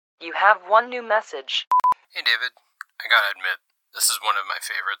You have one new message. Hey David, I gotta admit, this is one of my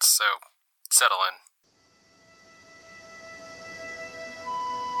favorites, so settle in.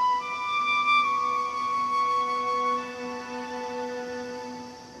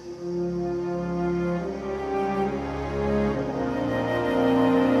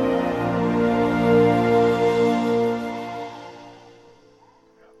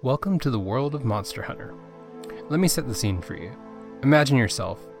 Welcome to the world of Monster Hunter. Let me set the scene for you. Imagine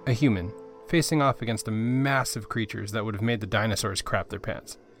yourself, a human, facing off against a massive creatures that would have made the dinosaurs crap their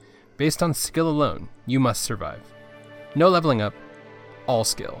pants. Based on skill alone, you must survive. No leveling up, all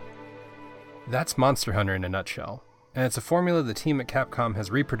skill. That's Monster Hunter in a nutshell, and it's a formula the team at Capcom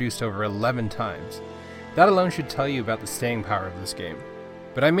has reproduced over 11 times. That alone should tell you about the staying power of this game.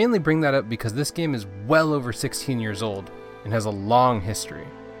 But I mainly bring that up because this game is well over 16 years old and has a long history.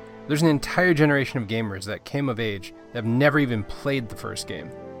 There's an entire generation of gamers that came of age that have never even played the first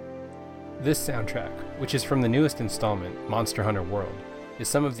game. This soundtrack, which is from the newest installment, Monster Hunter World, is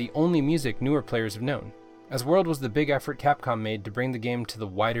some of the only music newer players have known, as World was the big effort Capcom made to bring the game to the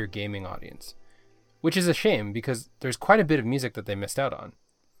wider gaming audience. Which is a shame because there's quite a bit of music that they missed out on,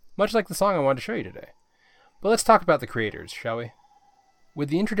 much like the song I wanted to show you today. But let's talk about the creators, shall we? With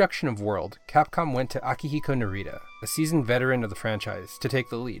the introduction of World, Capcom went to Akihiko Narita, a seasoned veteran of the franchise, to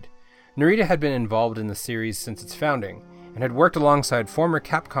take the lead. Narita had been involved in the series since its founding, and had worked alongside former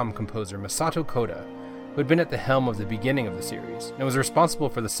Capcom composer Masato Koda, who had been at the helm of the beginning of the series, and was responsible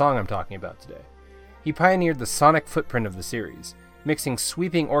for the song I'm talking about today. He pioneered the sonic footprint of the series, mixing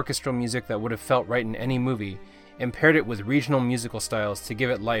sweeping orchestral music that would have felt right in any movie, and paired it with regional musical styles to give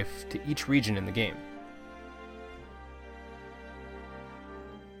it life to each region in the game.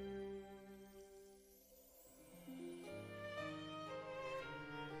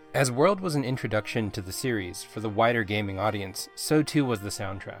 As World was an introduction to the series for the wider gaming audience, so too was the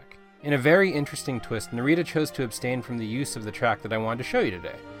soundtrack. In a very interesting twist, Narita chose to abstain from the use of the track that I wanted to show you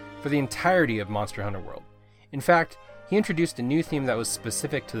today, for the entirety of Monster Hunter World. In fact, he introduced a new theme that was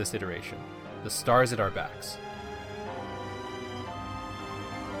specific to this iteration, The Stars at Our Backs.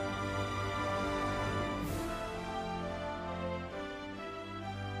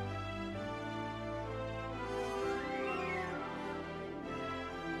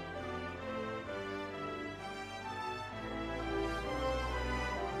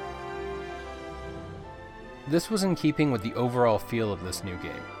 This was in keeping with the overall feel of this new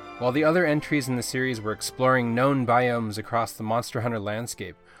game. While the other entries in the series were exploring known biomes across the Monster Hunter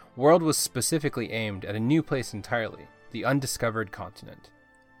landscape, World was specifically aimed at a new place entirely, the undiscovered continent.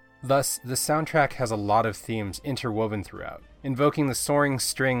 Thus, the soundtrack has a lot of themes interwoven throughout, invoking the soaring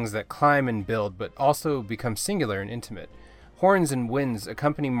strings that climb and build but also become singular and intimate. Horns and winds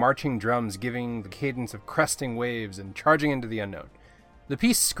accompany marching drums, giving the cadence of cresting waves and charging into the unknown. The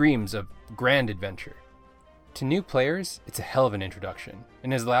piece screams of grand adventure. To new players, it's a hell of an introduction,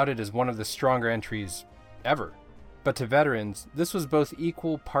 and is lauded as one of the stronger entries ever. But to veterans, this was both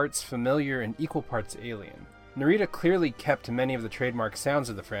equal parts familiar and equal parts alien. Narita clearly kept to many of the trademark sounds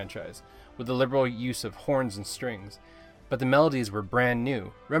of the franchise, with the liberal use of horns and strings, but the melodies were brand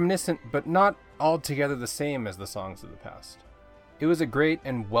new, reminiscent but not altogether the same as the songs of the past. It was a great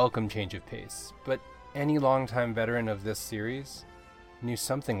and welcome change of pace, but any longtime veteran of this series knew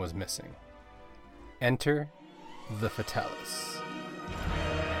something was missing. Enter the Fatalis.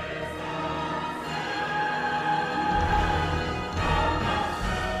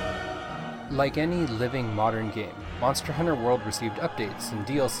 Like any living modern game, Monster Hunter World received updates and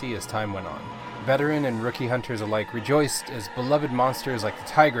DLC as time went on. Veteran and rookie hunters alike rejoiced as beloved monsters like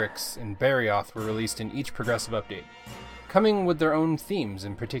the Tigrex and Barioth were released in each progressive update, coming with their own themes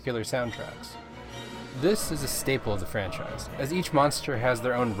and particular soundtracks. This is a staple of the franchise, as each monster has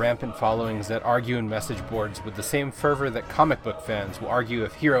their own rampant followings that argue in message boards with the same fervor that comic book fans will argue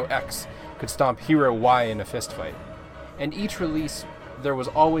if Hero X could stomp Hero Y in a fistfight. And each release, there was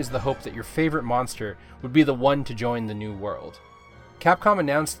always the hope that your favorite monster would be the one to join the new world. Capcom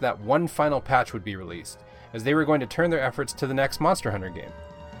announced that one final patch would be released, as they were going to turn their efforts to the next Monster Hunter game,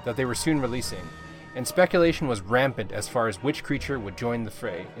 that they were soon releasing, and speculation was rampant as far as which creature would join the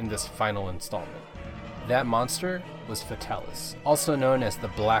fray in this final installment. That monster was Fatalis, also known as the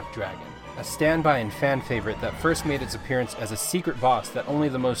Black Dragon, a standby and fan favorite that first made its appearance as a secret boss that only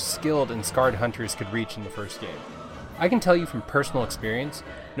the most skilled and scarred hunters could reach in the first game. I can tell you from personal experience,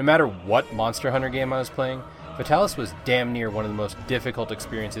 no matter what Monster Hunter game I was playing, Fatalis was damn near one of the most difficult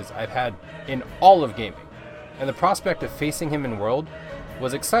experiences I've had in all of gaming, and the prospect of facing him in World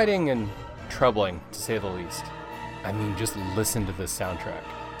was exciting and troubling, to say the least. I mean, just listen to this soundtrack.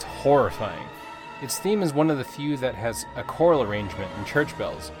 It's horrifying. Its theme is one of the few that has a choral arrangement and church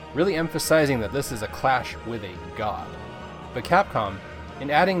bells, really emphasizing that this is a clash with a god. But Capcom,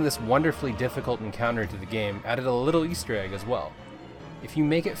 in adding this wonderfully difficult encounter to the game, added a little Easter egg as well. If you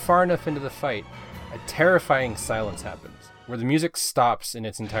make it far enough into the fight, a terrifying silence happens, where the music stops in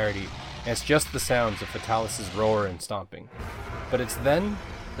its entirety, and it's just the sounds of Fatalis' roar and stomping. But it's then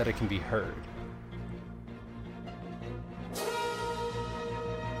that it can be heard.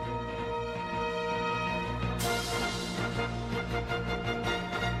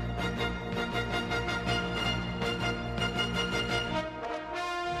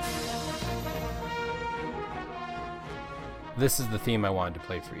 This is the theme I wanted to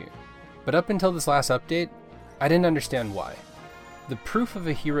play for you. But up until this last update, I didn't understand why. The Proof of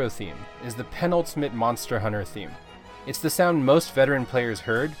a Hero theme is the penultimate Monster Hunter theme. It's the sound most veteran players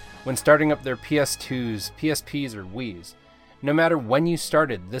heard when starting up their PS2s, PSPs, or Wiis. No matter when you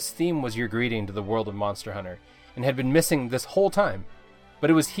started, this theme was your greeting to the world of Monster Hunter, and had been missing this whole time.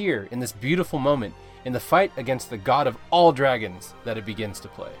 But it was here, in this beautiful moment, in the fight against the god of all dragons, that it begins to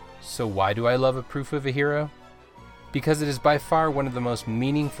play. So why do I love A Proof of a Hero? Because it is by far one of the most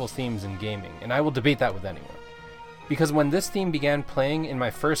meaningful themes in gaming, and I will debate that with anyone. Because when this theme began playing in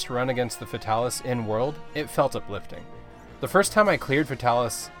my first run against the Fatalis in-world, it felt uplifting. The first time I cleared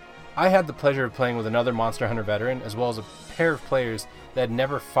Fatalis, I had the pleasure of playing with another Monster Hunter veteran, as well as a pair of players that had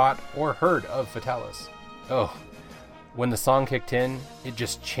never fought or heard of Fatalis. Oh, when the song kicked in, it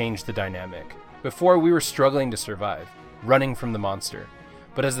just changed the dynamic. Before, we were struggling to survive, running from the monster.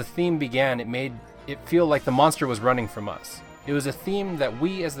 But as the theme began, it made it feel like the monster was running from us. It was a theme that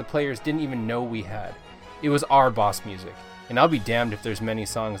we as the players didn't even know we had. It was our boss music, and I'll be damned if there's many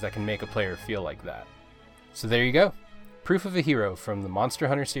songs that can make a player feel like that. So there you go. Proof of a Hero from the Monster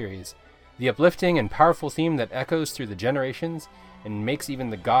Hunter series. The uplifting and powerful theme that echoes through the generations and makes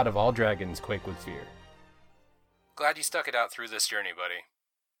even the god of all dragons quake with fear. Glad you stuck it out through this journey,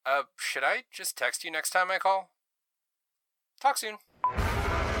 buddy. Should I just text you next time I call? Talk soon.